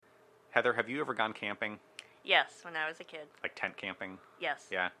Heather, have you ever gone camping? Yes, when I was a kid. Like tent camping? Yes.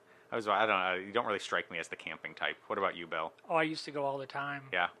 Yeah. I don't know. You don't really strike me as the camping type. What about you, Bill? Oh, I used to go all the time.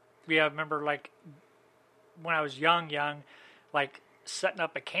 Yeah. Yeah, I remember like when I was young, like setting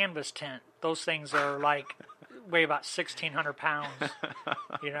up a canvas tent. Those things are like weigh about 1,600 pounds.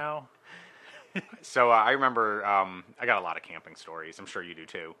 You know. So I remember I got a lot of camping stories. I'm sure you do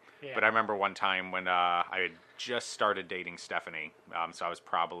too. Yeah. But I remember one time when I had just started dating Stephanie. So I was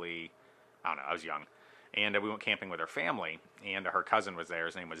probably, I don't know, I was young. And we went camping with her family, and her cousin was there.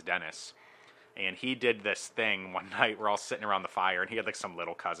 His name was Dennis. And he did this thing one night. We're all sitting around the fire, and he had like some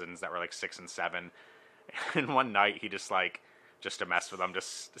little cousins that were like 6 and 7. And one night he just to mess with them,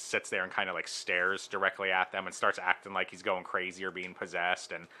 just sits there and kind of like stares directly at them and starts acting like he's going crazy or being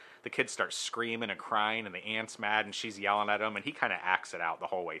possessed. And the kids start screaming and crying, and the aunt's mad, and she's yelling at him, and he kind of acts it out the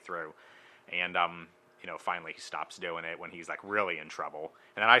whole way through. And finally he stops doing it when he's like really in trouble.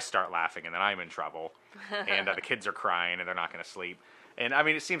 And then I start laughing, and then I'm in trouble. And the kids are crying, and they're not going to sleep. And I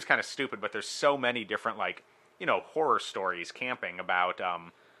mean, it seems kind of stupid, but there's so many different horror stories camping about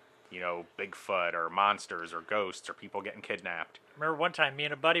Bigfoot or monsters or ghosts or people getting kidnapped. Remember one time me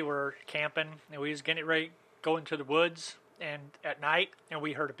and a buddy were camping, and we was getting ready to go into the woods and at night, and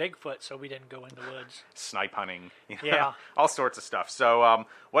we heard a Bigfoot, so we didn't go in the woods. Snipe hunting. Yeah. All sorts of stuff. So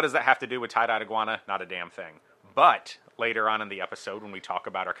what does that have to do with tie-dyed iguana? Not a damn thing. But later on in the episode, when we talk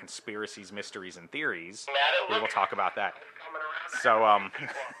about our conspiracies, mysteries, and theories, we will talk about that. So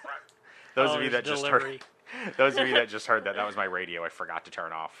those of you that just heard that was my radio I forgot to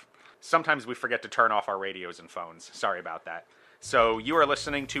turn off. Sometimes we forget to turn off our radios and phones. Sorry about that. So you are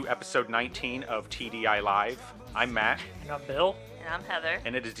listening to episode 19 of TDI Live. I'm Matt. And I'm Bill. And I'm Heather.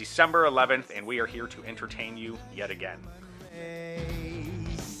 And it is December 11th, and we are here to entertain you yet again.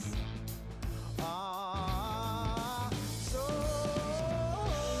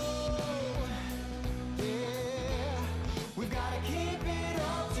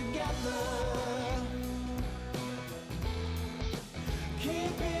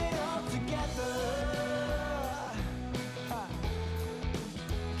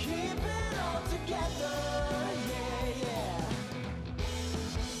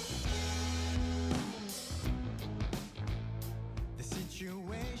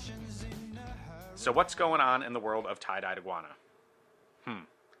 So what's going on in the world of tie-dyed iguana?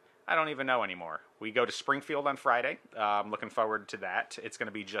 I don't even know anymore. We go to Springfield on Friday. I'm looking forward to that. It's going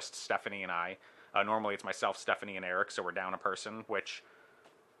to be just Stephanie and I. Normally it's myself, Stephanie, and Eric, so we're down a person, which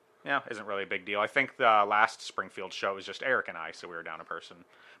isn't really a big deal. I think the last Springfield show was just Eric and I, so we were down a person.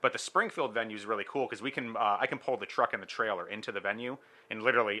 But the Springfield venue is really cool because I can pull the truck and the trailer into the venue and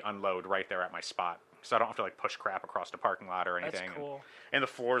literally unload right there at my spot. So I don't have to push crap across the parking lot or anything. That's cool. And the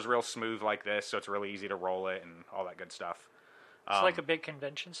floor is real smooth like this, so it's really easy to roll it and all that good stuff. It's like a big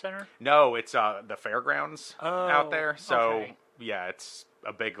convention center? No, it's the fairgrounds out there. So, okay. Yeah, it's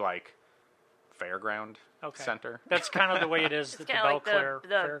a big, fairground center. That's kind of the way it is at the Belclair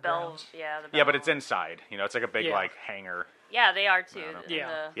Fairgrounds. Yeah, but it's inside. It's like a big, hangar. Yeah, they are, too.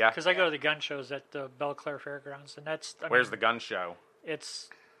 Yeah, because I go to the gun shows at the Belclair Fairgrounds, and that's... Where's the gun show? It's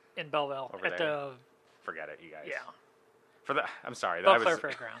in Belleville. Over at there. Forget it, you guys. Yeah. I'm sorry. Belclair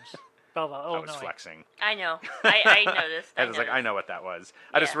Fairgrounds. Belleville, Illinois. I was flexing. I know. I noticed. I was like, I know what that was.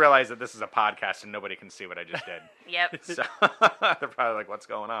 I just realized that this is a podcast and nobody can see what I just did. Yep. So they're probably like, what's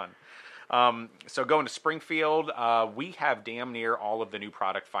going on? So going to Springfield, we have damn near all of the new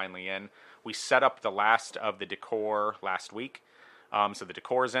product finally in. We set up the last of the decor last week. So the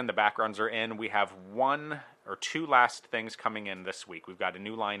decor's in, the backgrounds are in. We have 1 or 2 last things coming in this week. We've got a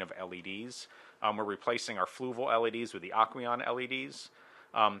new line of LEDs. We're replacing our Fluval LEDs with the Aqueon LEDs.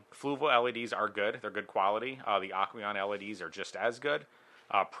 Fluval LEDs are good. They're good quality. The Aqueon LEDs are just as good.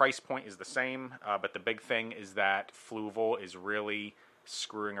 Price point is the same, but the big thing is that Fluval is really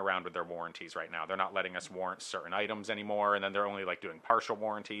screwing around with their warranties right now. They're not letting us warrant certain items anymore, and then they're only doing partial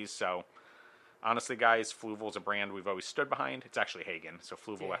warranties. So honestly, guys, Fluval's a brand we've always stood behind. It's actually Hagen, so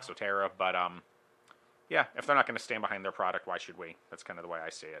Fluval Exoterra. But if they're not going to stand behind their product, why should we? That's kind of the way I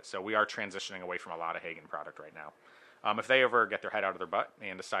see it. So we are transitioning away from a lot of Hagen product right now. If they ever get their head out of their butt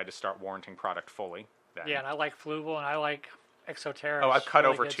and decide to start warranting product fully, then... Yeah, and I like Fluval, and I like Exoterra. Oh, I've cut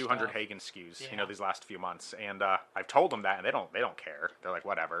really over 200 stuff. Hagen SKUs, these last few months, and I've told them that, and they don't care. They're like,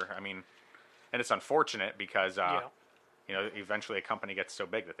 whatever. I mean, and it's unfortunate because, eventually a company gets so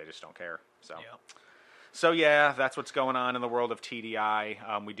big that they just don't care. So that's what's going on in the world of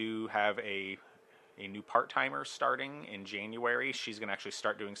TDI. We do have a new part-timer starting in January. She's going to actually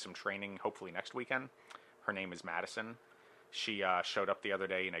start doing some training, hopefully next weekend. Her name is Madison, She showed up the other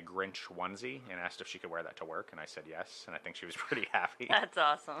day in a Grinch onesie and asked if she could wear that to work, and I said yes, and I think she was pretty happy. That's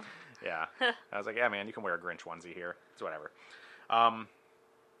awesome. Yeah. I was like, yeah, man, you can wear a Grinch onesie here. It's whatever.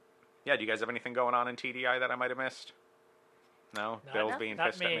 Yeah, do you guys have anything going on in TDI that I might have missed? No? No, Bill's no. being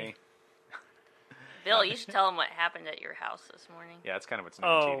Not pissed at me. me? Bill, you should tell him what happened at your house this morning. Yeah, that's kind of what's new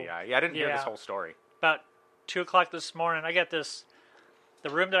Oh, in TDI. Yeah, I didn't hear this yeah. whole story. About 2 o'clock this morning, I got this. The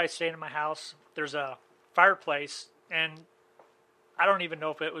room that I stay in my house, there's a fireplace, and I don't even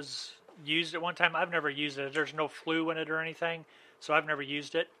know if it was used at one time. I've never used it. There's no flue in it or anything, so I've never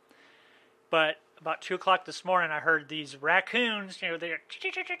used it. But about 2 o'clock this morning, I heard these raccoons, they're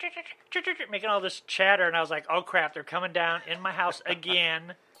making all this chatter, and I was like, oh crap, they're coming down in my house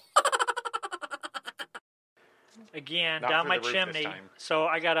again. Not Down through my the roof this chimney. time. So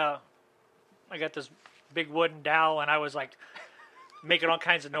I got this big wooden dowel, and I was like making all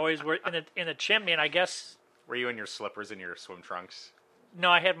kinds of noise in the chimney, and I guess Were you in your slippers and your swim trunks? no,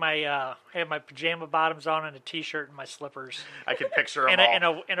 I had my pajama bottoms on and a t-shirt and my slippers. I could picture them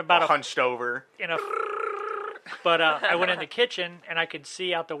about all a hunched over. But I went in the kitchen and I could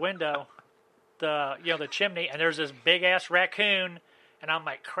see out the window the chimney, and there's this big ass raccoon, and I'm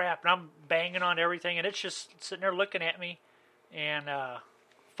like crap, and I'm banging on everything, and it's just sitting there looking at me, and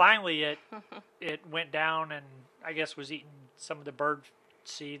finally it went down and I guess was eating some of the bird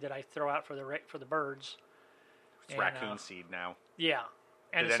seed that I throw out for the birds. It's And, raccoon seed now. Yeah.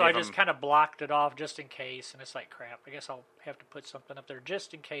 And Did so any I of just them- kind of blocked it off just in case, and it's like crap. I guess I'll have to put something up there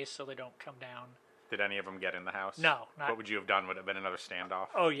just in case so they don't come down. Did any of them get in the house? No, not- What would you have done? Would it have been another standoff?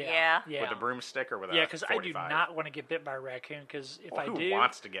 Oh yeah, Yeah. yeah. With a broomstick or with a Yeah, because I do 45? not want to get bit by a raccoon. Because if Well, I who do,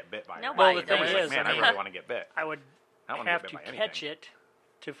 wants to get bit by a Nobody raccoon? Well, the thing Everybody's is, like, man, I I mean- really want to get bit. I would I don't wanna have get to bit by catch anything. it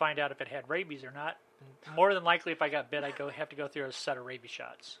to find out if it had rabies or not. And more than likely, if I got bit, I'd have to go through a set of rabies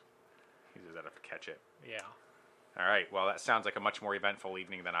shots. He says I'd have to catch it. Yeah. All right. Well, that sounds like a much more eventful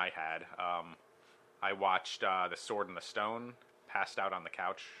evening than I had. I watched The Sword and the Stone, passed out on the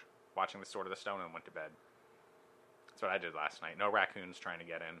couch watching The Sword of the Stone, and went to bed. That's what I did last night. No raccoons trying to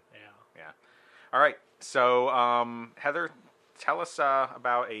get in. Yeah. Yeah. All right. So, Heather, tell us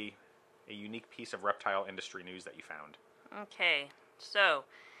about a unique piece of reptile industry news that you found. Okay, so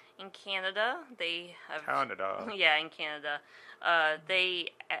in Canada, they have. Canada. Yeah, in Canada, they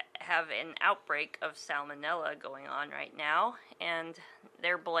have an outbreak of salmonella going on right now, and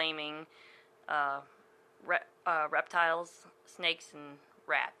they're blaming reptiles, snakes, and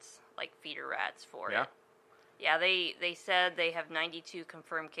rats, like feeder rats, for Yeah. it. Yeah, they said they have 92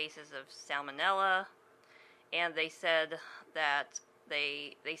 confirmed cases of salmonella, and they said that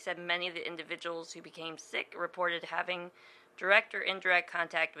they said many of the individuals who became sick reported having direct or indirect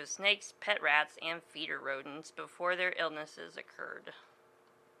contact with snakes, pet rats, and feeder rodents before their illnesses occurred.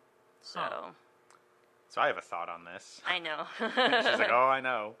 So, Huh. So I have a thought on this. I know. She's like, oh, I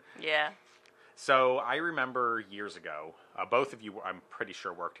know. Yeah. So I remember years ago, both of you, I'm pretty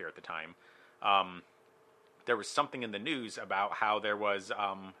sure, worked here at the time. There was something in the news about how there was a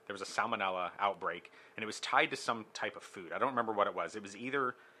salmonella outbreak, and it was tied to some type of food. I don't remember what it was. It was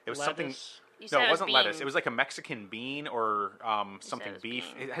something. Lettuce? You said No, it it was wasn't lettuce. bean. It was like a Mexican bean or something it was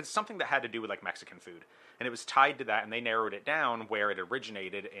beef. bean. It had something that had to do with like Mexican food, and it was tied to that. And they narrowed it down where it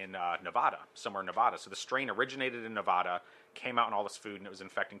originated in Nevada, somewhere in Nevada. So the strain originated in Nevada, came out in all this food, and it was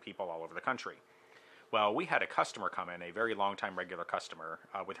infecting people all over the country. Well, we had a customer come in, a very long-time regular customer,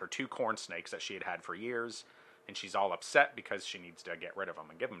 with her 2 corn snakes that she had had for years, and she's all upset because she needs to get rid of them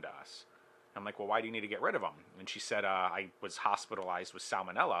and give them to us. I'm like, well, why do you need to get rid of them? And she said, I was hospitalized with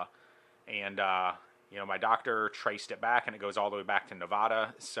salmonella, and my doctor traced it back, and it goes all the way back to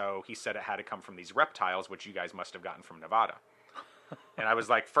Nevada, so he said it had to come from these reptiles, which you guys must have gotten from Nevada. And I was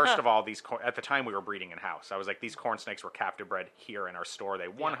like, first of all, at the time we were breeding in-house. I was like, these corn snakes were captive bred here in our store. They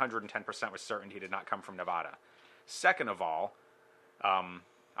 110% with certainty did not come from Nevada. Second of all,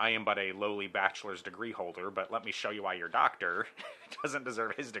 I am but a lowly bachelor's degree holder, but let me show you why your doctor doesn't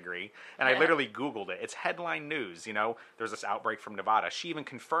deserve his degree. And I literally Googled it. It's headline news, There's this outbreak from Nevada. She even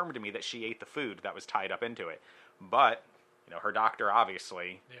confirmed to me that she ate the food that was tied up into it. But, her doctor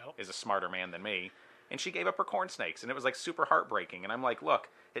obviously Yep. is a smarter man than me. And she gave up her corn snakes, and it was like super heartbreaking. And I'm like, look,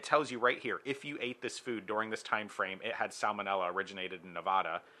 it tells you right here, if you ate this food during this time frame, it had salmonella, originated in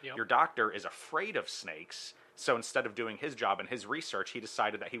Nevada. Yep. Your doctor is afraid of snakes, so instead of doing his job and his research, he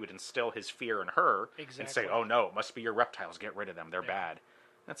decided that he would instill his fear in her and say, Exactly. oh no, it must be your reptiles, get rid of them, they're bad.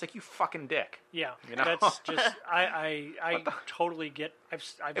 And it's like, you fucking dick. Yeah, You know? that's just I totally get. I've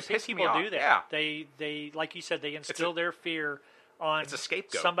It seen pissed me people off, do that. yeah. They like you said, they instill their fear on It's a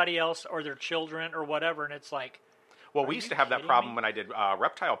scapegoat. somebody else or their children or whatever, and it's like, Well, Are we used you to have that kidding problem me? when I did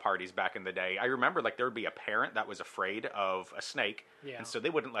reptile parties back in the day. I remember like there would be a parent that was afraid of a snake, Yeah. and so they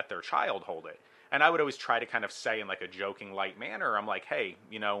wouldn't let their child hold it. And I would always try to kind of say in like a joking, light manner, I'm like, hey,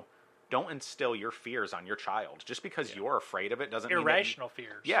 don't instill your fears on your child. Just because you're afraid of it doesn't mean that Irrational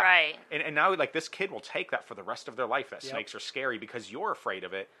fears. Yeah. Right. And now, like, this kid will take that for the rest of their life, that Yep. snakes are scary because you're afraid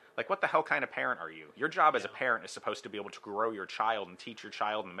of it. Like, what the hell kind of parent are you? Your job as a Yeah. parent is supposed to be able to grow your child and teach your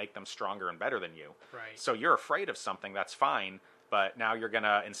child and make them stronger and better than you. Right. So you're afraid of something, that's fine. But now you're going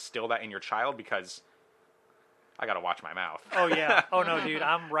to instill that in your child because I got to watch my mouth. Oh yeah. Oh no, dude,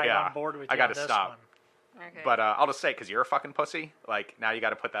 I'm right Yeah. on board with you. I gotta on this stop. One. Okay. But I'll just say, because you're a fucking pussy, like, now you got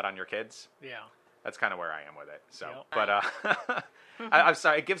to put that on your kids. Yeah. That's kind of where I am with it. So, Yep. but I'm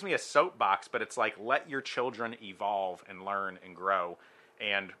sorry, it gives me a soapbox, but it's like, let your children evolve and learn and grow.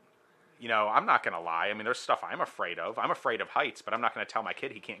 And, I'm not going to lie. I mean, there's stuff I'm afraid of. I'm afraid of heights, but I'm not going to tell my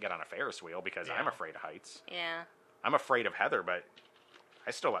kid he can't get on a Ferris wheel because Yeah. I'm afraid of heights. Yeah. I'm afraid of Heather, but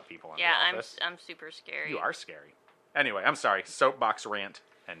I still let people in Yeah, the I'm office. I'm super scary. You are scary. Anyway, I'm sorry. Soapbox rant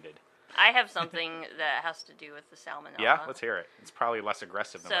ended. I have something that has to do with the salmonella. Yeah, let's hear it. It's probably less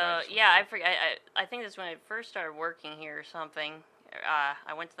aggressive than So what I just yeah, went I forget. I think that's when I first started working here or something.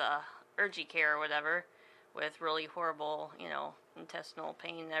 I went to the urgent care or whatever with really horrible, intestinal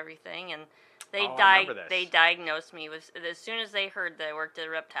pain and everything, and they Oh, I remember this. they diagnosed me with, as soon as they heard that I worked at a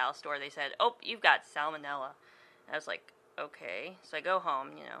reptile store, they said, "Oh, you've got salmonella." And I was like, "Okay." So I go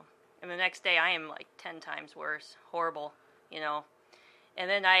home, and the next day I am like 10 times worse, horrible, And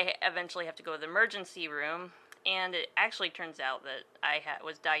then I eventually have to go to the emergency room, and it actually turns out that I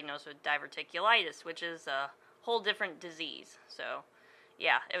was diagnosed with diverticulitis, which is a whole different disease. So,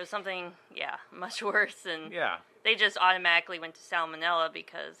 yeah, it was something, much worse, and Yeah. they just automatically went to salmonella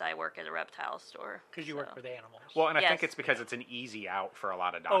because I work at a reptile store. Because you so. work with animals. Well, and I think Yes. it's because it's an easy out for a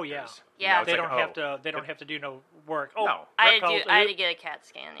lot of doctors. Oh, yeah. Yeah. It's they like, don't have oh, to. They don't have to do no work. Oh, No. I had reptiles- to get a CAT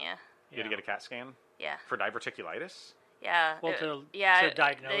scan, yeah. You had to get a CAT scan Yeah. for diverticulitis? Yeah. Well, to yeah,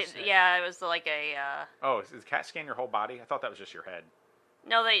 diagnose it. Yeah, it was like a, Oh, is the CAT scan your whole body? I thought that was just your head.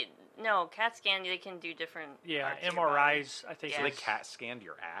 no, CAT scan, they can do different Yeah, parts of your MRIs. I think. Yeah. So they is- CAT scanned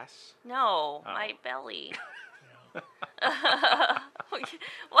your ass? No, Oh. my belly. yeah.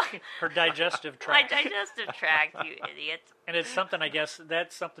 What? Her digestive My tract. digestive tract, you idiot. And it's something. I guess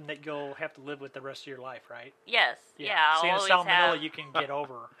that's something that you'll have to live with the rest of your life, right? Yes. Yeah, Seeing I'll a always salmonella, have. you can get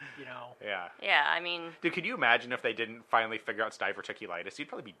over. Yeah. Yeah, I mean, Dude, could you imagine if they didn't finally figure out it's diverticulitis? You'd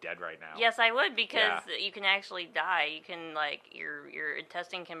probably be dead right now. yes, I would, because Yeah. you can actually die. You can, like, your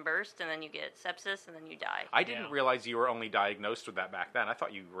intestine can burst, and then you get sepsis, and then you die. I didn't Yeah. realize you were only diagnosed with that back then. I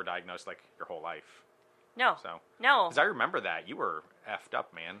thought you were diagnosed like your whole life. No. So, No. because I remember that you were effed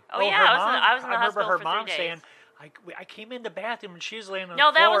up, man. Oh, Well, yeah, her I mom, was in the remember hospital her for mom 3 days. saying, I came in the bathroom and she was laying on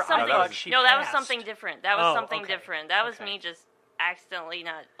No, the that floor. was something. I thought she that was passed." something different. That was Oh, something okay. different. That was Okay. me just accidentally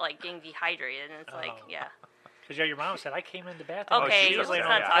not, like, getting dehydrated, and it's like, Oh. yeah. Because your mom said, I came in the bathroom. Okay, and she was laying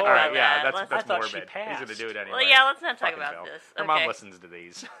let's on not the talk floor. about All right, yeah, that. that's I thought she morbid. He's passed. gonna do it anyway. Well, yeah, let's not talk Fucking about Bill. this. Her mom Okay. listens to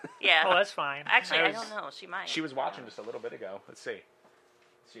these. Yeah. Oh, that's fine. Actually, I was- don't know. She might. She was watching just a little bit ago. Let's see.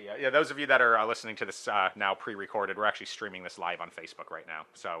 Yeah, those of you that are listening to this now pre-recorded, we're actually streaming this live on Facebook right now.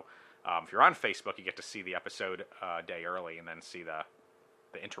 So if you're on Facebook, you get to see the episode a day early and then see the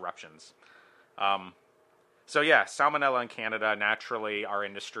interruptions. So yeah, salmonella in Canada, naturally our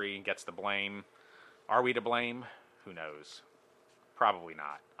industry gets the blame. Are we to blame? Who knows? Probably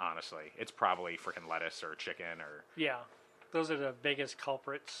not, honestly. It's probably freaking lettuce or chicken or... Yeah, those are the biggest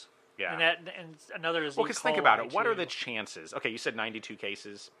culprits. Yeah. And another is Well, E. because think about coli, it. What are too. the chances? Okay, you said 92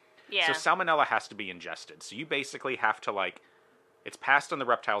 cases. Yeah. So salmonella has to be ingested. So you basically have to, like, it's passed on the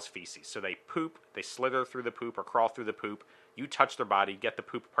reptile's feces. So they poop, they slither through the poop or crawl through the poop. You touch their body, get the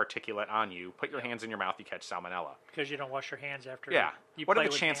poop particulate on you, put your hands in your mouth, you catch salmonella. Because you don't wash your hands after. Yeah. You What are play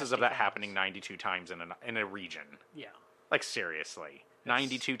the with chances of nasty that things. happening 92 times in a region? Yeah. Like, seriously.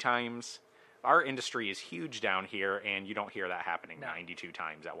 92 times? Our industry is huge down here, and you don't hear that happening No. 92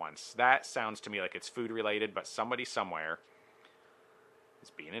 times at once. That sounds to me like it's food-related, but somebody somewhere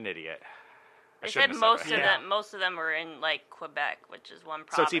is being an idiot. I They shouldn't said have most that. of Yeah. them. Most of them were in, like, Quebec, which is one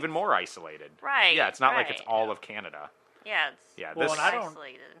province. So it's even more isolated. Right. Yeah, it's not like it's right. all of Canada. Yeah. It's Yeah, Well, this... and I don't-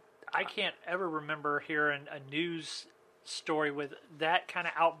 isolated. I can't ever remember hearing a news story with that kind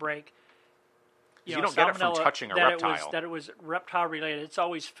of outbreak. You don't get it from salmonella, touching a that reptile. It was reptile related. It's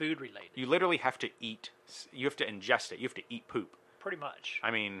always food related, You literally have to eat. You have to ingest it. You have to eat poop. pretty much.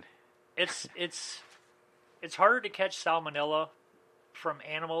 I mean, It's harder to catch salmonella from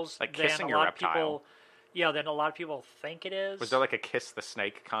animals Like than kissing a your lot reptile. of people. Yeah, than a lot of people think it is. was there like a kiss the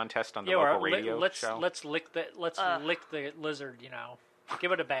snake contest on the yeah, local or radio let's show? lick the lizard. You know.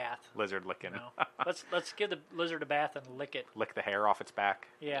 Give it a bath. Lizard licking. You know? let's give the lizard a bath and lick it. Lick the hair off its back.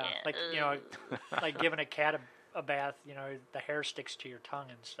 Yeah, Yeah. like like giving a cat a bath. The hair sticks to your tongue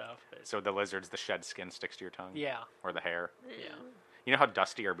and stuff. So the lizard's the shed skin sticks to your tongue? Yeah, Or the hair? yeah. You know how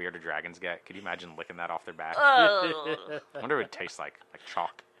dusty our bearded dragons get? Could you imagine licking that off their back? Oh. I wonder what it tastes like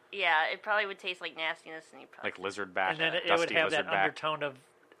chalk. Yeah, it probably would taste like nastiness, and you probably Like lizard back. And then it would dusty have lizard that back. undertone of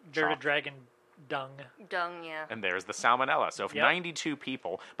bearded Chalk. dragon dung. dung. Yeah. And there's the salmonella. So if Yep. 92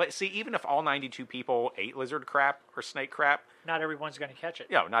 people, but see, even if all 92 people ate lizard crap or snake crap, Not everyone's going to catch it.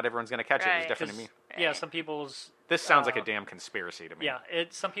 not everyone's going to catch it. There's Right. definitely 'Cause, yeah, some people's. This sounds like a damn conspiracy to me. Yeah,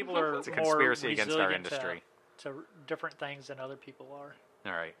 some people are It's a more conspiracy against our resilient industry. to different things than other people are.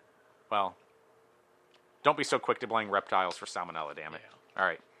 All right. Well, don't be so quick to blame reptiles for salmonella, damn it. All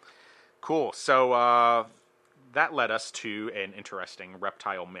right. Cool. So that led us to an interesting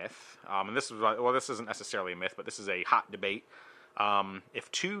reptile myth. And this isn't necessarily a myth, but this is a hot debate.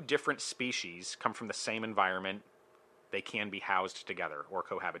 If two different species come from the same environment, they can be housed together or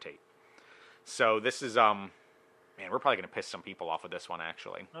cohabitate. So this is, man, we're probably going to piss some people off with this one,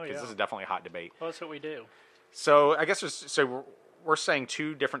 actually. Oh, Because yeah. this is definitely a hot debate. Well, that's what we do. So I guess we're saying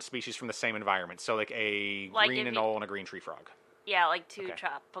two different species from the same environment. So like a Like green if you- anole and a green tree frog. Yeah, like two Okay.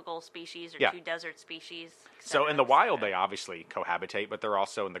 tropical species or Yeah. two desert species. et So in cetera, the et wild, cetera. they obviously cohabitate, but they're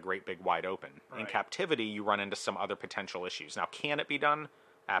also in the great big wide open. In Right. captivity, you run into some other potential issues. Now, can it be done?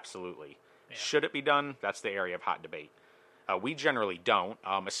 Absolutely. Yeah. Should it be done? That's the area of hot debate. We generally don't,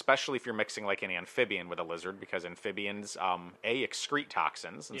 especially if you're mixing like an amphibian with a lizard, because amphibians, excrete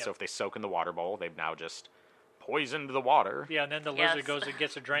toxins, and so Yeah. if they soak in the water bowl, they've now just poisoned the water. Yeah, and then the Yes. lizard goes and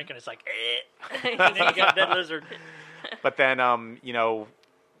gets a drink, and it's like, and then you got a dead lizard. But then,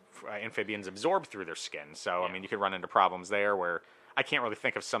 amphibians absorb through their skin. So, I Yeah. mean, you could run into problems there where I can't really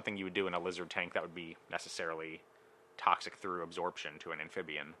think of something you would do in a lizard tank that would be necessarily toxic through absorption to an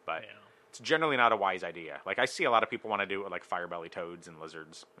amphibian. But Yeah. it's generally not a wise idea. Like, I see a lot of people want to do it with, like, firebelly toads and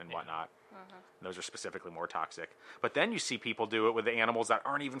lizards and whatnot. Those are specifically more toxic. But then you see people do it with the animals that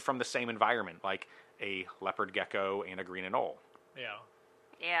aren't even from the same environment, like a leopard gecko and a green anole, Yeah,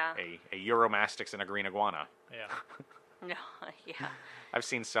 Yeah. a Euromastix and a green iguana. yeah. No. Yeah. I've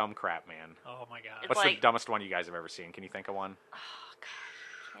seen some crap, man. Oh my god, It's What's the like- dumbest one you guys have ever seen? Can you think of one?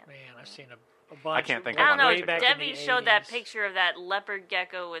 man, I've seen a bunch. I can't think I of don't know. one way back in Debbie the showed that 80s. picture of that leopard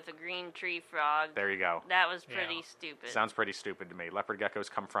gecko with a green tree frog. There you go. That was Yeah. pretty stupid. Sounds pretty stupid to me. Leopard geckos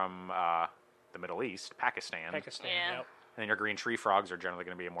come from the Middle East, Pakistan. Pakistan. Yeah. Yep. And your green tree frogs are generally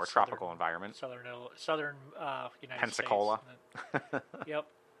going to be a more Southern- tropical environment. Southern United Pensacola. States. Yep.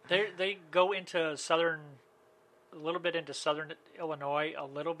 They go into a little bit into southern Illinois, a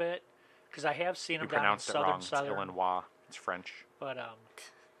little bit, because I have seen You them down in pronounced it wrong. southern. It's Illinois. It's French. But Have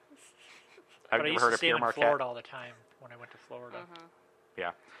I you used ever to heard of see Pierre them in Marquette? Florida all the time when I went to Florida. Mm-hmm.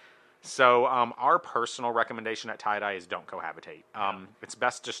 Yeah. So our personal recommendation at tie-dye is don't cohabitate. It's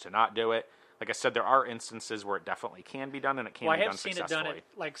best just to not do it. Like I said, there are instances where it definitely can be done, and it can Well, I be done have seen it successfully. done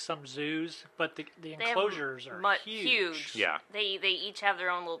at like some zoos, but the They have enclosures are huge. Yeah. They each have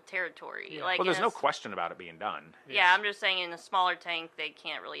their own little territory. Yeah. Like Well, there's in no a s- question about it being done. Yeah, I'm just saying in a smaller tank they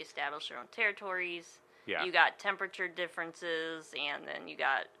can't really establish their own territories. Yeah. You got temperature differences, and then you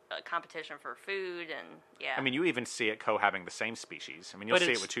got a competition for food, and yeah. I mean, you even see it cohabiting the same species. I mean, you'll But see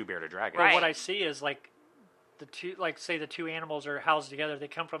it it's- with two bearded dragons. But Right. what I see is like the two, like say the two animals are housed together. They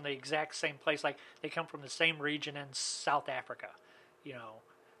come from the exact same place. Like they come from the same region in South Africa,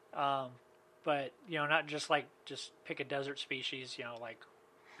 but not just pick a desert species. Like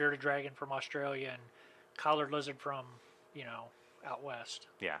bearded dragon from Australia and collared lizard from out west.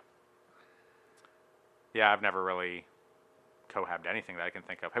 Yeah. Yeah, I've never really cohabbed anything that I can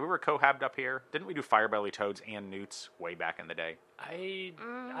think of. Have we ever cohabbed up here? Didn't we do firebelly toads and newts way back in the day? I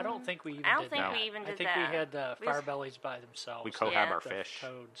don't think we even I don't did think that. we even I did think that. we had the We just- firebellies by themselves. We cohab Yeah. our The fish.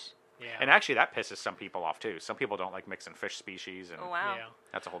 toads. Yeah. And actually, that pisses some people off, too. Some people don't like mixing fish species, and Oh wow. Yeah.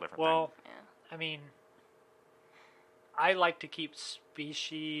 that's a whole different Well, thing. Yeah. I mean, I like to keep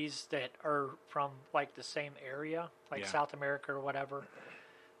species that are from like the same area, like Yeah. South America or whatever.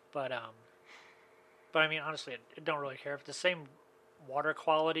 But I mean, honestly, I don't really care if the same water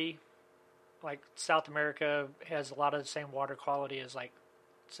quality. Like South America has a lot of the same water quality as like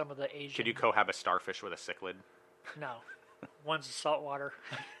some of the Asian. Could you cohab a starfish with a cichlid? No, one's salt water,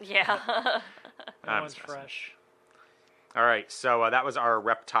 Yeah. I'm one's just messing. fresh. All right, so that was our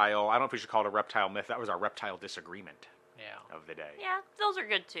reptile. I don't know if we should call it a reptile myth. That was our reptile disagreement Yeah. of the day. Yeah, those are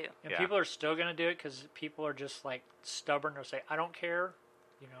good too. And Yeah. people are still going to do it because people are just like stubborn or say, I don't care.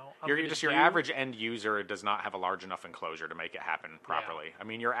 I'm Your gonna your do- average end user does not have a large enough enclosure to make it happen properly. I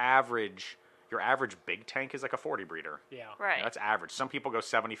mean, your average Your average big tank is like a 40 breeder. Yeah. Right. That's average. Some people go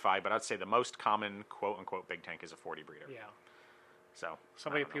 75, but I'd say the most common quote unquote big tank is a 40 breeder. Yeah. So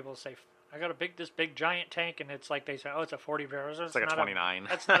People say, I got this big giant tank, and it's like they say, oh, it's a 40 barrels. It's like a 29.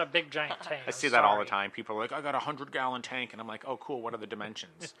 That's not a big giant tank. I see that all the time. People are like, I got a 100-gallon tank, and I'm like, oh, cool. What are the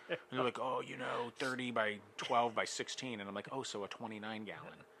dimensions? And they're like, oh, 30 by 12 by 16, and I'm like, oh, so a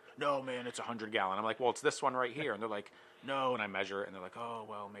 29-gallon. No, man, it's a 100-gallon. I'm like, well, it's this one right here, and they're like, no, and I measure it, and they're like, oh,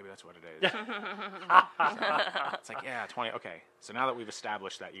 well, maybe that's what it is. So, it's like, yeah, 20. Okay, so now that we've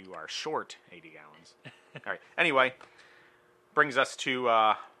established that you are short 80 gallons. All right. Anyway, brings us to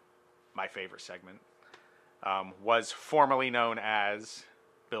my favorite segment. Was formerly known as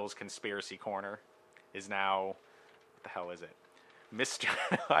Bill's Conspiracy Corner, is now, what the hell is it? Mr.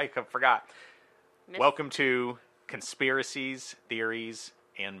 I forgot. Welcome to Conspiracies, Theories,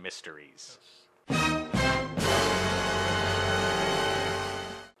 and Mysteries.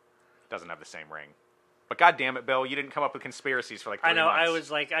 Doesn't have the same ring. But God damn it, Bill, you didn't come up with conspiracies for like 3 months. I was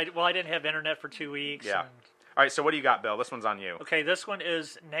like, I didn't have internet for 2 weeks. Yeah. And... All right, so what do you got, Bill? This one's on you. Okay, this one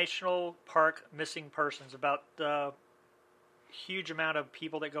is National Park Missing Persons, about the huge amount of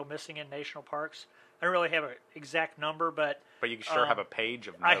people that go missing in national parks. I don't really have an exact number, but you sure have a page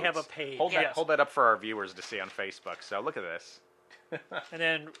of notes. I have a page. Hold yes. that up for our viewers to see on Facebook. So look at this. And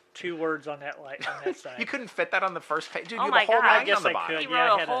then 2 words on that side. You couldn't fit that on the first page? Dude, Oh you my have a whole God. line I guess on the I bottom. could. He Yeah, I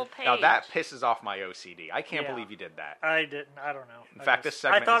wrote had a whole page. Now that pisses off my OCD. I can't Yeah. believe you did that. I didn't. I don't know. In fact, this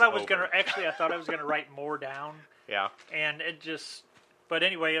segment I thought is I was over. gonna. Actually, I thought I was gonna write more down, Yeah. and it just. But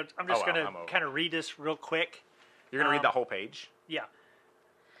anyway, I'm just I'm gonna over. kind of read this real quick. You're going to read the whole page? Yeah.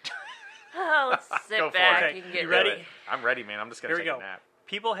 Oh, let's Go sit for back. it. You can get You ready? Do it. I'm ready, man. I'm just going Here to we take go. a nap.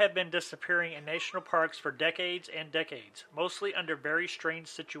 People have been disappearing in national parks for decades and decades, mostly under very strange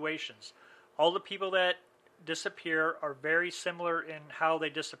situations. All the people that disappear are very similar in how they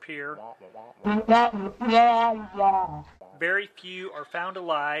disappear. Very few are found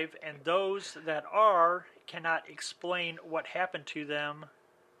alive, and those that are cannot explain what happened to them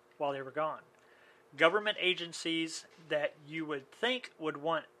while they were gone. Government agencies that you would think would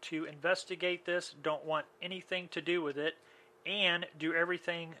want to investigate this don't want anything to do with it, and do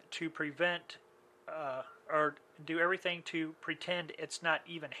everything to prevent or do everything to pretend it's not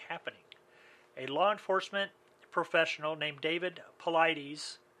even happening. A law enforcement professional named David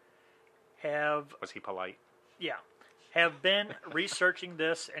Paulides Was he polite? have been researching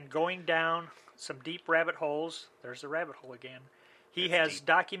this and going down some deep rabbit holes. There's the rabbit hole again. He It's has deep.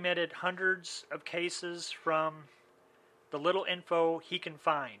 documented hundreds of cases from the little info he can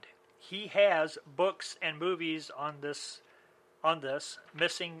find. He has books and movies on this.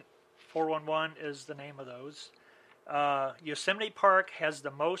 Missing 411 is the name of those. Yosemite Park has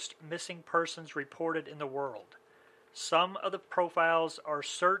the most missing persons reported in the world. Some of the profiles are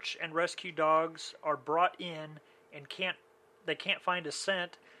search and rescue dogs are brought in and they can't find a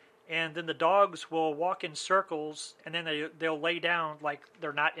scent, and then the dogs will walk in circles, and then they'll lay down like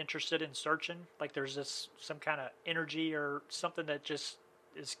they're not interested in searching, like there's some kind of energy or something that just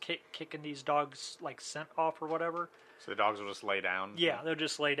is kicking these dogs like scent off or whatever. So the dogs will just lay down? Yeah, they'll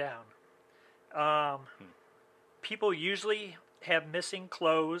just lay down. People usually have missing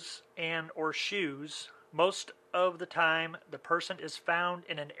clothes and or shoes. Most of the time, the person is found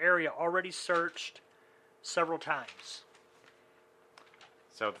in an area already searched several times.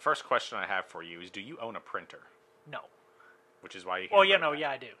 So the first question I have for you is, do you own a printer? No. Which is why you Oh, yeah, handwrote that.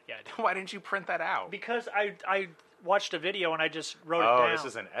 I do. Yeah, I do. Why didn't you print that out? Because I watched a video and I just wrote it Oh, down. this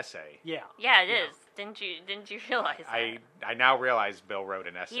is an essay. Yeah. Yeah, it is. Didn't you realize that? I now realize Bill wrote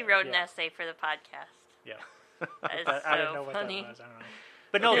an essay. He wrote an Yeah. essay for the podcast. Yeah. That is But so I didn't know what funny. that was. I don't know.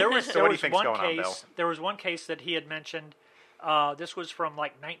 But no, there was, So there what do you was think's one going on, case. Bill? There was one case that he had mentioned. This was from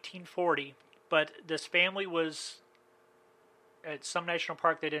like 1940, but this family was at some national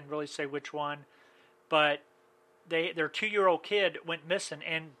park. They didn't really say which one, but their 2-year-old kid went missing,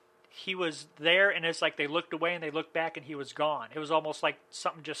 and he was there, and it's like they looked away and they looked back, and he was gone. It was almost like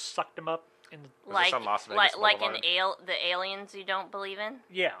something just sucked him up. Was this on Las Vegas like Boulevard? the aliens you don't believe in.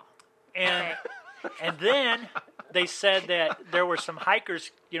 Yeah, and and then they said that there were some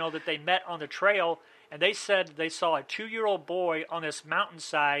hikers, that they met on the trail, and they said they saw a 2-year-old boy on this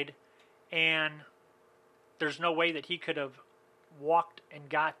mountainside, and there's no way that he could have walked and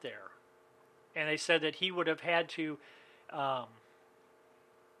got there. And they said that he would have had to.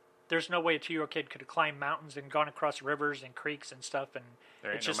 There's no way a 2-year-old kid could have climbed mountains and gone across rivers and creeks and stuff, and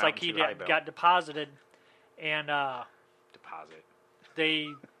There ain't it's no just like mountain he too high, Bill. got deposited, and Deposit. they,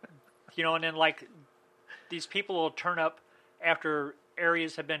 and then like these people will turn up after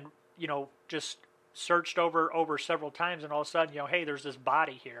areas have been, just searched over several times, and all of a sudden, hey, there's this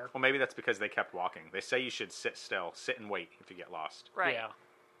body here. Well, maybe that's because they kept walking. They say you should sit still, sit and wait if you get lost. Right. Yeah.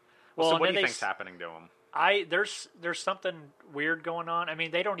 Well, so and what then do you they think's happening to them? There's something weird going on. I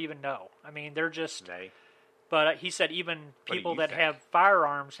mean, they don't even know. I mean, they're just. They. But he said even do people you that think? have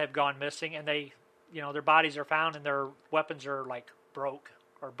firearms have gone missing, and they, their bodies are found and their weapons are like broke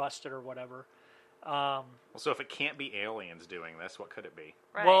or busted or whatever. Well, so if it can't be aliens doing this, what could it be?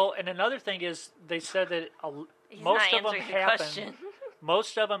 Right. Well, and another thing is they said that He's most not of them answering the happen. question.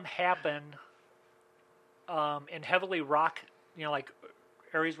 Most of them happen in heavily rock, like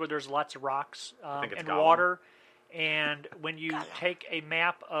areas where there's lots of rocks think it's and Gollum. water. And when you take a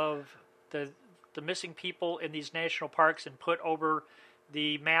map of the missing people in these national parks and put over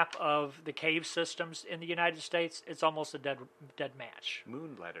the map of the cave systems in the United States, it's almost a dead match.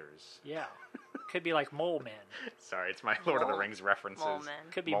 Moon letters. Yeah, could be like mole men. Sorry, it's my Lord of the Mole- Rings references. Mole men.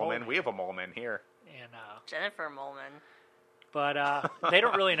 Could be Mole mole men. men. We have a mole man here. And Jennifer Molman. but they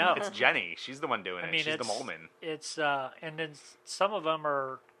don't really know. It's Jenny. She's the one doing it. She's the it's- mole man. It's and then some of them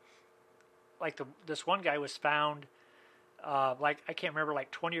are like this one guy was found like I can't remember,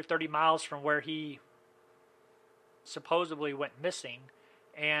 like 20 or 30 miles from where he supposedly went missing,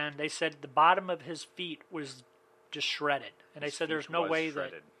 and they said the bottom of his feet was just shredded, and they His said there's feet no was way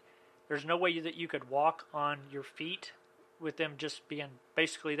shredded. that you could walk on your feet with them just being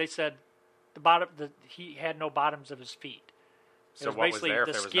basically. They said he had no bottoms of his feet. It So was what was basically there if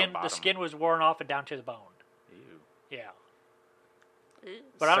the there was skin. no bottom? The skin was worn off and down to the bone. Ew. Yeah. Ew.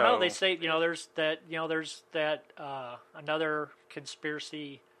 But I don't know. So- They say there's that another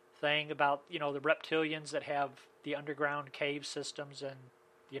conspiracy thing about the reptilians that have the underground cave systems in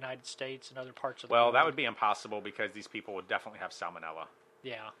the United States and other parts of the Well, world. that would be impossible because these people would definitely have salmonella.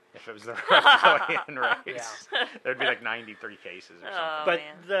 Yeah. If it was the reptilian race, Yeah. there'd be like 93 cases or something. Oh, But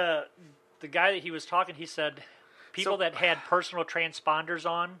man. the guy that he was talking, he said people So- that had personal transponders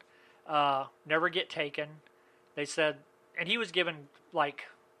on never get taken. They said, and he was given like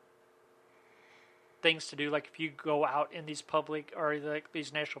things to do, like if you go out in these public or like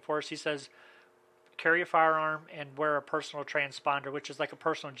these national forests, he says carry a firearm and wear a personal transponder, which is like a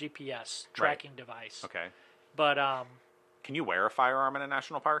personal GPS tracking device. Okay. But Can you wear a firearm in a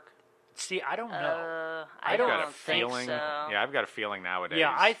national park? see, I don't know. I I've don't got a think feeling. so. Yeah, I've got a feeling nowadays.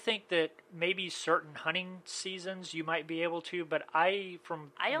 Yeah, I think that maybe certain hunting seasons you might be able to, but I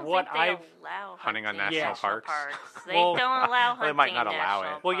don't what think they I've allow Hunting on in national national parks? They Well, don't allow hunting they might not in allow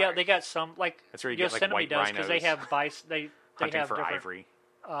national it. well, yeah, they parks. got some like That's where you get, like, Yosemite white does because they rhinos have bison. They hunting have for different, ivory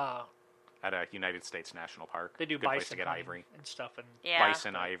at a United States national park. They do Good bison place to get hunting ivory. and stuff, and Yeah.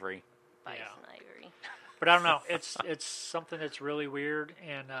 Bison ivory. Bison yeah. ivory. But I don't know. It's something that's really weird,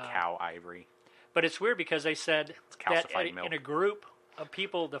 and Cow ivory. but it's weird because they said that calcified milk. in a group of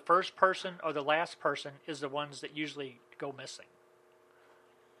people, the first person or the last person is the ones that usually go missing.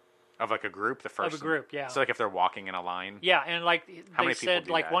 Of like a group, the first. group, yeah. So like if they're walking in a line. Yeah, and like How they many people said,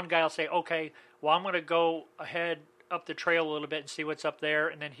 do like that? one guy will say, "Okay, well, I'm going to go ahead up the trail a little bit and see what's up there,"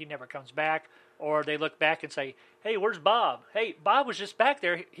 and then he never comes back. Or they look back and say, "Hey, where's Bob? Hey, Bob was just back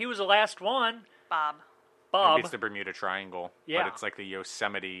there. He was the last one." Bob. Maybe Bob. it's the Bermuda Triangle. Yeah. But it's like the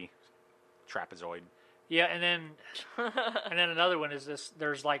Yosemite trapezoid. Yeah, and then another one is this.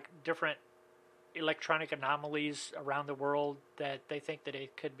 There's like different electronic anomalies around the world that they think that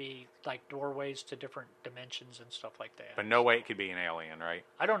it could be like doorways to different dimensions and stuff like that. But no way it could be an alien, right?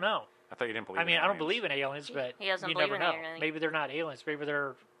 I don't know. I thought you didn't believe I mean, in I don't aliens. believe in aliens, but He doesn't you believe never in know. aliens. Maybe they're not aliens. Maybe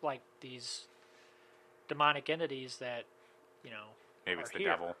they're like these demonic entities that, Maybe it's are the here.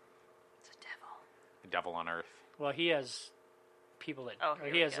 devil. It's a devil. The devil on earth. Well, he has people that, Oh, or here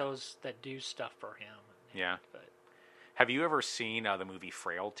he we has go. those that do stuff for him. Yeah. But Have you ever seen the movie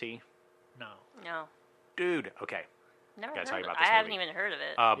Frailty? no. No. Dude, okay. Never Gotta heard tell you of about it. this I haven't movie. even heard of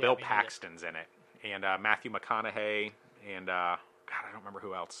it. Bill me neither. Paxton's in it, and Matthew McConaughey, and God, I don't remember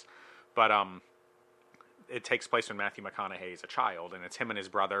who else. But it takes place when Matthew McConaughey is a child, and it's him and his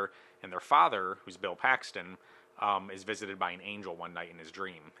brother, and their father, who's Bill Paxton, is visited by an angel one night in his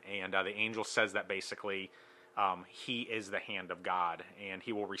dream, and the angel says that basically he is the hand of God, and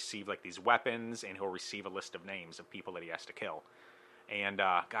he will receive like these weapons, and he'll receive a list of names of people that he has to kill. And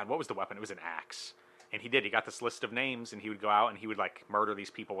God, what was the weapon? It was an axe. And he did. He got this list of names, and he would go out and he would like murder these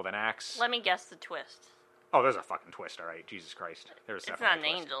people with an axe. Let me guess the twist. Oh, there's a fucking twist, all right. Jesus Christ. There's It's definitely not an a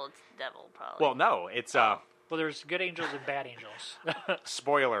twist. angel. It's the devil, probably. Well, no, it's Well, there's good angels and bad angels.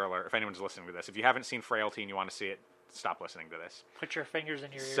 spoiler alert if anyone's listening to this. If you haven't seen Frailty and you want to see it, stop listening to this. Put your fingers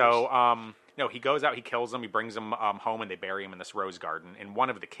in your ears. So, no, he goes out, he kills them, he brings them home, and they bury him in this rose garden. And one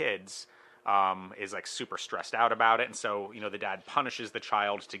of the kids is like super stressed out about it. And so, the dad punishes the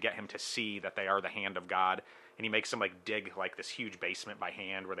child to get him to see that they are the hand of God. And he makes them like dig like this huge basement by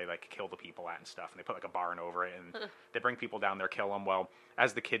hand where they like kill the people at and stuff. And they put like a barn over it and they bring people down there, kill them. Well,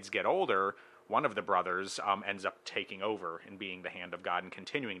 as the kids get older, one of the brothers ends up taking over and being the hand of God and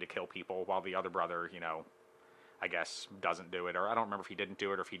continuing to kill people while the other brother, I guess doesn't do it. Or I don't remember if he didn't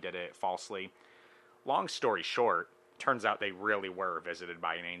do it or if he did it falsely. Long story short, turns out they really were visited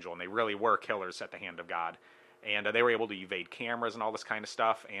by an angel and they really were killers at the hand of God. And they were able to evade cameras and all this kind of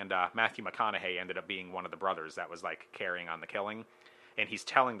stuff. And Matthew McConaughey ended up being one of the brothers that was like carrying on the killing. And he's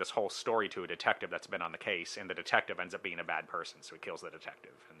telling this whole story to a detective that's been on the case. And the detective ends up being a bad person, so he kills the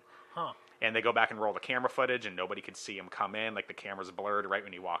detective. And they go back and roll the camera footage, and nobody could see him come in. Like the camera's blurred right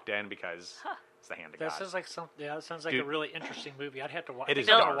when he walked in because it's the hand of God. That sounds like that sounds like a really interesting movie. I'd have to watch. It is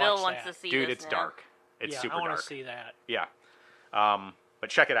Bill, dark. Bill wants to see Dude, this it's now. dark. It's super I dark. want to see that. Yeah. But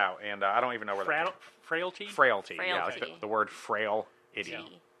check it out. And I don't even know where that Frailty. Frailty. Yeah, like Frailty. the word frail, itty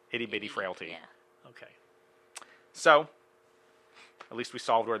G. bitty frailty. Yeah. Okay. So, at least we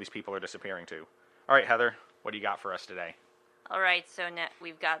solved where these people are disappearing to. All right, Heather, what do you got for us today? All right, so now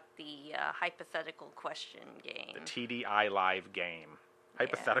we've got the hypothetical question game. The TDI Live game.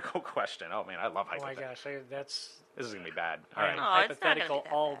 Hypothetical question. Oh, man, I love Oh my hypothetical. gosh, that's This is going to be bad. All I right. am Oh, it's not gonna be hypothetical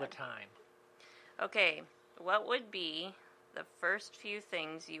that all bad. the time. Okay, what would be the first few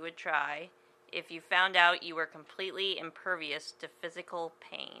things you would try if you found out you were completely impervious to physical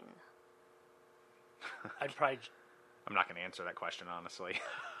pain? I'd probably. I'm not going to answer that question, honestly.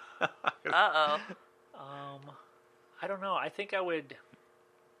 Uh-oh. I don't know. I think I would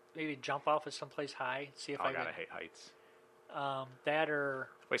maybe jump off of someplace high, see if Oh, I God, I could. hate heights. That or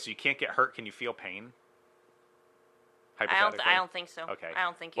Wait, so you can't get hurt? Can you feel pain? I Hypothetically? don't think so. Okay. I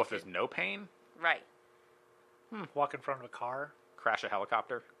don't think you Well, if could. there's no pain, Right. walk in front of a car. crash a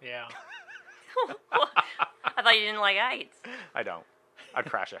helicopter? Yeah. I thought you didn't like heights. I don't. I'd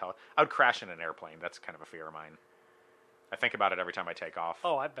crash I would crash in an airplane. That's kind of a fear of mine. I think about it every time I take off.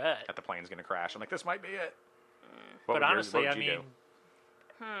 Oh, I bet. That the plane's going to crash. I'm like, this might be it. But honestly, I what would you mean,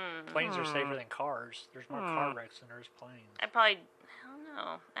 do? planes are safer than cars. There's more car wrecks than there's planes. I don't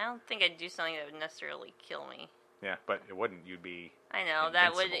know. I don't think I'd do something that would necessarily kill me. Yeah, but it wouldn't. You'd be. I know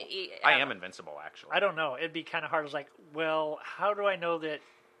that would. invincible. I am invincible, actually. I don't know. It'd be kind of hard. It's like, well, how do I know that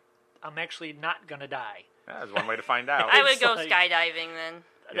I'm actually not gonna die? There's one way to find out. I would It's go like- skydiving then.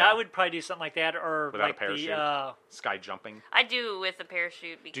 Yeah. I would probably do something like that, or Without a like parachute? the Sky jumping. I do with a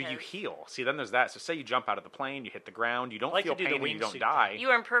parachute Do because you heal? See, then there's that. So say you jump out of the plane, you hit the ground, you don't like feel to do the pain and you don't wingsuit die. you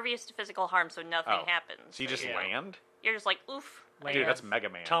are impervious to physical harm, so nothing Oh. happens. So you just Yeah. land? You're just like oof. Land, Dude, that's Mega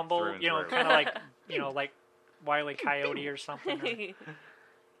Man. tumble, through and you know, through. kind of like like Wile E. Coyote or something.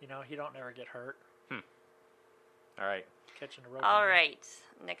 Or, you don't never get hurt All right. catching a rope. All right,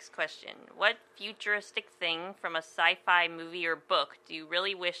 next question. What futuristic thing from a sci-fi movie or book do you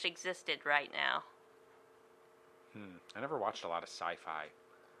really wish existed right now? I never watched a lot of sci-fi.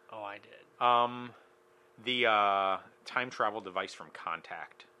 Oh, I did. The time travel device from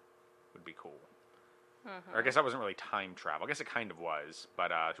Contact would be cool. Or I guess that wasn't really time travel. I guess it kind of was,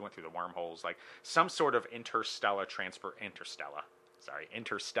 but it went through the wormholes, like some sort of interstellar transportation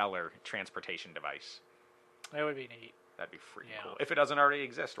device. That would be neat. That'd be freaking Yeah. cool. If it doesn't already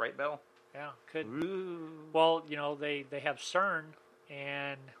exist, right, Bill? Yeah, could. Ooh. Well, they have CERN,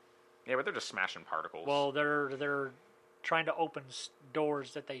 and Yeah, but they're just smashing particles. well, they're trying to open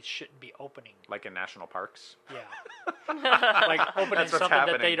doors that they shouldn't be opening. like in national parks. Yeah, like opening That's what's something that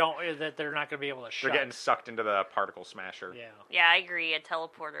happening. they're not going to be able to They're shut. getting sucked into the particle smasher. Yeah. Yeah, I agree. A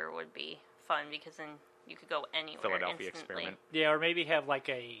teleporter would be fun because then you could go anywhere Philadelphia instantly. experiment. Yeah, or maybe have like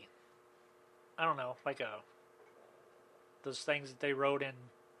I don't know, like those things that they wrote in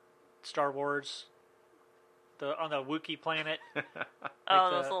Star Wars, on the Wookiee planet. Oh,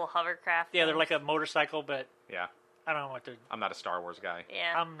 the- those little hovercraft. Yeah, they're things. like a motorcycle, but Yeah. I don't know what they're. I'm not a Star Wars guy.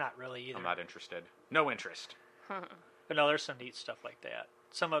 Yeah. I'm not really either. I'm not interested. No interest. But no, there's some neat stuff like that.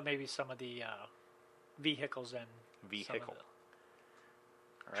 Some of the vehicles and some of Vehicle. the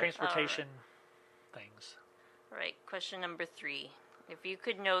All right. transportation things. Right. Question number 3. If you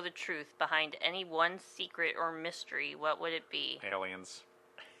could know the truth behind any one secret or mystery, what would it be? Aliens.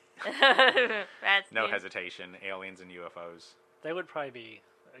 That's No new. hesitation. Aliens and UFOs. They would probably be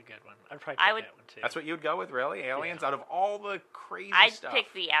a good one. I'd probably I pick would- that one too. That's what you'd go with, really? Aliens? Yeah. Out of all the crazy I'd stuff.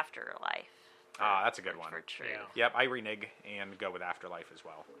 pick the afterlife. Ah, that's a good one. For truth. Yeah. Yep, I renege and go with Afterlife as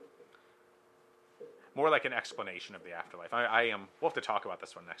well. More like an explanation of the afterlife. I am. We'll have to talk about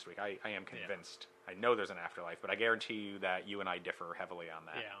this one next week. I am convinced. I know there's an afterlife, but I guarantee you that you and I differ heavily on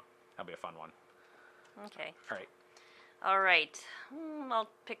that. Yeah. That'll be a fun one. Okay. All right. All right. I'll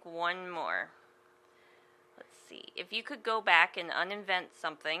pick one more. Let's see. If you could go back and uninvent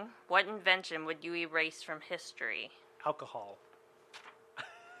something, what invention would you erase from history? Alcohol.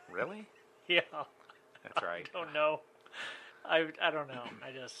 Really? Yeah. That's right. I don't know. I don't know.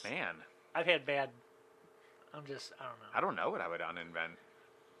 Man, I've had bad. I don't know. I don't know what I would uninvent.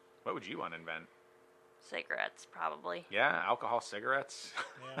 What would you uninvent? Cigarettes, probably. Yeah, alcohol, cigarettes.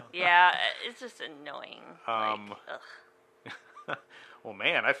 Yeah. Yeah, it's just annoying. Ugh. Well,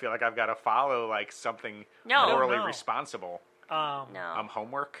 man, I feel like I've got to follow like something No. morally No. responsible. No.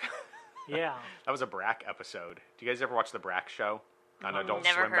 Homework. Yeah. That was a Brack episode. Do you guys ever watch the Brack show on Adult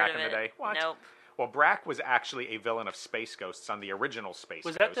Never Swim heard back of in the it. day? What? Nope. Well, Brack was actually a villain of Space Ghosts on the original Space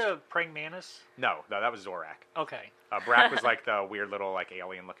Was Ghost. that the praying mantis? No, that was Zorak. Okay. Brack was like the weird little like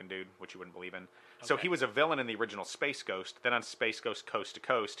alien-looking dude, which you wouldn't believe in. So Okay. he was a villain in the original Space Ghost. Then on Space Ghost Coast to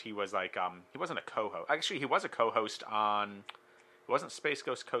Coast, he was like he wasn't a co-host. Actually, he was a co-host on. It wasn't Space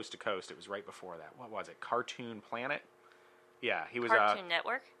Ghost Coast to Coast. It was right before that. What was it? Cartoon Planet. Yeah, he was. Cartoon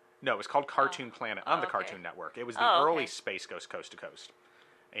Network? No, it was called Cartoon Planet on the okay. Cartoon Network. It was the Oh, early okay. Space Ghost Coast to Coast.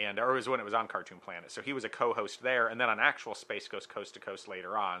 Or it was when it was on Cartoon Planet. So he was a co-host there, and then on actual Space Ghost Coast to Coast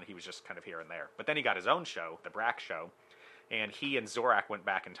later on, he was just kind of here and there. But then he got his own show, the Brack Show, and he and Zorak went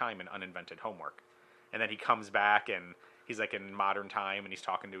back in time and uninvented homework. And then he comes back, and he's like in modern time, and he's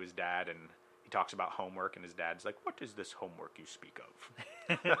talking to his dad, and he talks about homework, and his dad's like, "What is this homework you speak of?"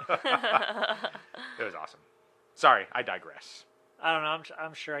 It was awesome. Sorry, I digress. I don't know.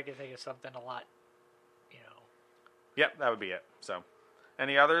 I'm sure I could think of something a lot. Yep, that would be it. So,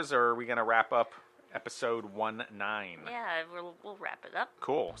 any others, or are we going to wrap up episode 19? Yeah, we'll wrap it up.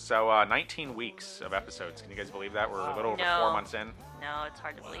 Cool. So, 19 weeks of episodes. Can you guys believe that? We're a little over No. 4 months in. No, it's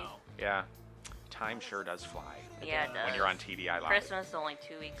hard to believe. Yeah. Time sure does fly. Yeah, it does. When you're on TDI Live. Christmas is only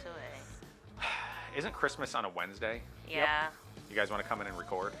 2 weeks away. Isn't Christmas on a Wednesday? Yeah. You guys want to come in and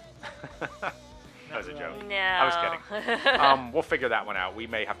record? That was a joke. No. I was kidding. We'll figure that one out. We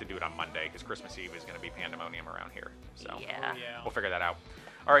may have to do it on Monday because Christmas Eve is going to be pandemonium around here. So Yeah. we'll figure that out.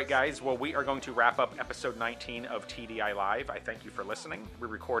 All right, guys. Well, we are going to wrap up episode 19 of TDI Live. I thank you for listening. We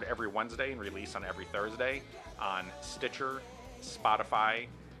record every Wednesday and release on every Thursday on Stitcher, Spotify,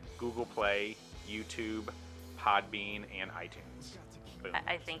 Google Play, YouTube, Podbean, and iTunes. Boom.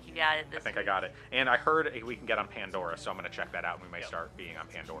 I think you got it I this think I week. got it. And I heard we can get on Pandora, so I'm going to check that out, and we may start being on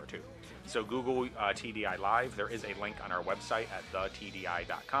Pandora, too. So Google TDI Live. There is a link on our website at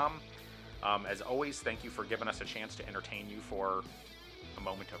thetdi.com. As always, thank you for giving us a chance to entertain you for a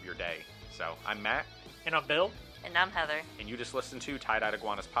moment of your day. So I'm Matt, And I'm Bill. And I'm Heather. and you just listened to Tie-Dyed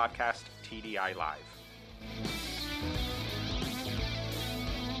Iguana's podcast, TDI Live.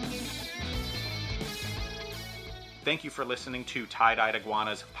 Thank you for listening to Tie-Dyed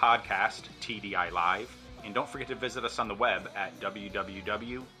Iguana's podcast, TDI Live. And don't forget to visit us on the web at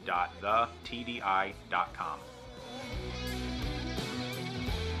www.thetdi.com.